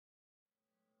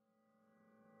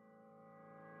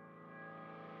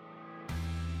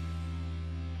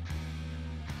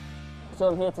So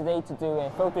I'm here today to do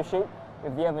a photo shoot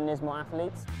with the other Turismo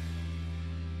athletes.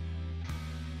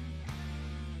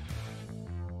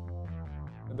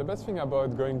 The best thing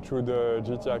about going through the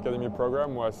GT Academy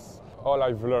program was all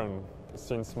I've learned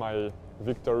since my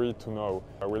victory to now.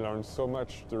 We learned so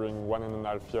much during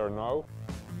 1.5 years now.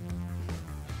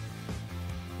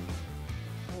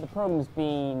 The program's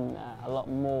been a lot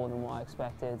more than what I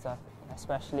expected,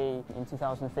 especially in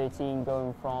 2013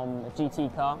 going from a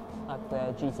GT car, like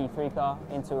the GT3 car,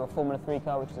 into a Formula 3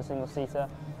 car, which is a single-seater,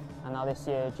 and now this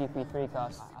year a GP3 car.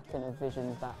 I couldn't have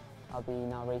envisioned that I'll be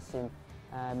now racing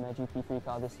a GP3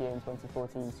 car this year in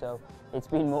 2014, so it's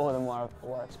been more than what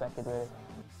I expected really.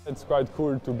 It's quite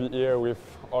cool to be here with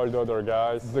all the other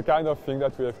guys. It's the kind of thing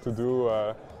that we have to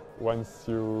do once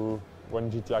you win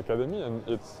GT Academy, and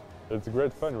it's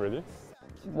great fun really.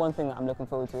 One thing that I'm looking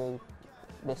forward to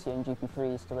this year in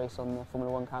GP3 is to race on the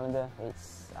Formula 1 calendar.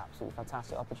 It's an absolutely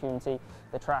fantastic opportunity.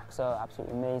 The tracks are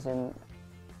absolutely amazing.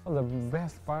 Well, the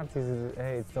best part is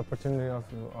it's the opportunity of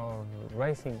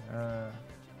racing.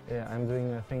 Yeah, I'm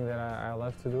doing a thing that I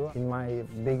love to do. In my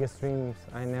biggest dreams,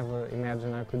 I never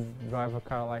imagined I could drive a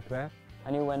car like that. I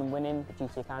knew when winning the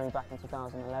GT Academy back in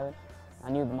 2011,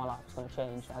 I knew that my life was going to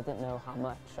change. I didn't know how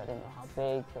much, I didn't know how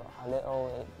big or how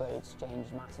little, but it's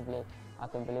changed massively. I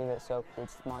couldn't believe it, so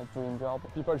it's my dream job.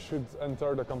 People should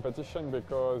enter the competition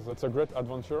because it's a great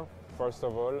adventure, first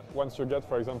of all. Once you get,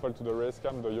 for example, to the race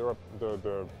camp,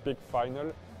 the big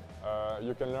final,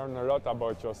 you can learn a lot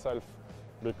about yourself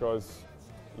because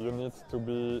you need to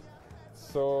be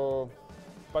so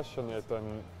passionate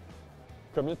and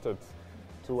committed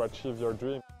to achieve your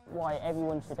dream. Why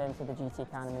everyone should enter the GT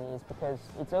Academy is because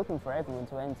it's open for everyone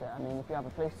to enter. I mean, if you have a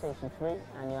PlayStation 3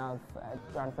 and you have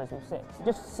Gran 6,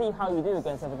 just see how you do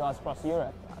against other guys across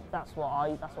Europe. That's what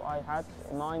I had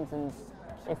in mind, and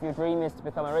if your dream is to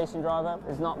become a racing driver,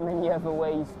 there's not many other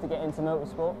ways to get into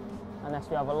motorsport unless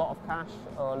you have a lot of cash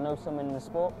or know someone in the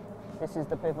sport. This is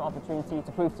the perfect opportunity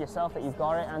to prove to yourself that you've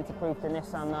got it and to prove to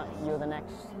Nissan that you're the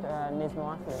next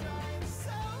Turismo athlete.